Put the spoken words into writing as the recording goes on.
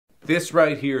This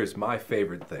right here is my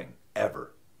favorite thing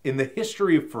ever. In the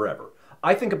history of forever.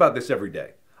 I think about this every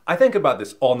day. I think about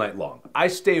this all night long. I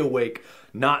stay awake,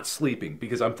 not sleeping,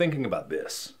 because I'm thinking about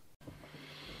this.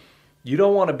 You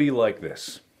don't want to be like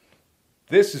this.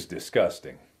 This is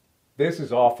disgusting. This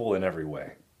is awful in every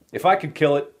way. If I could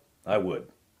kill it, I would.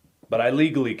 But I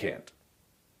legally can't.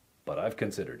 But I've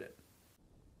considered it.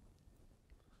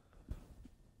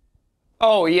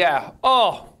 Oh yeah.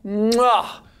 Oh,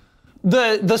 mwah.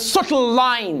 The subtle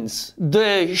lines,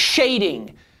 the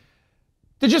shading,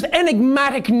 the just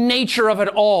enigmatic nature of it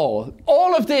all.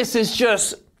 All of this is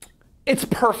just, it's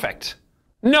perfect.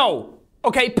 No,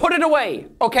 okay, put it away,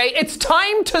 okay? It's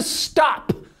time to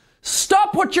stop.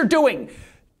 Stop what you're doing.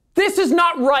 This is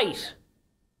not right.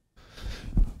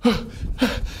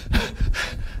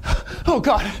 Oh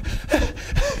God.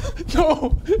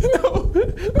 No, no,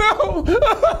 no.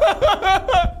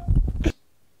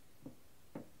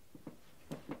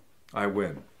 I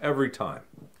win every time,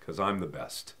 because I'm the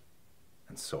best.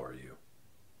 And so are you.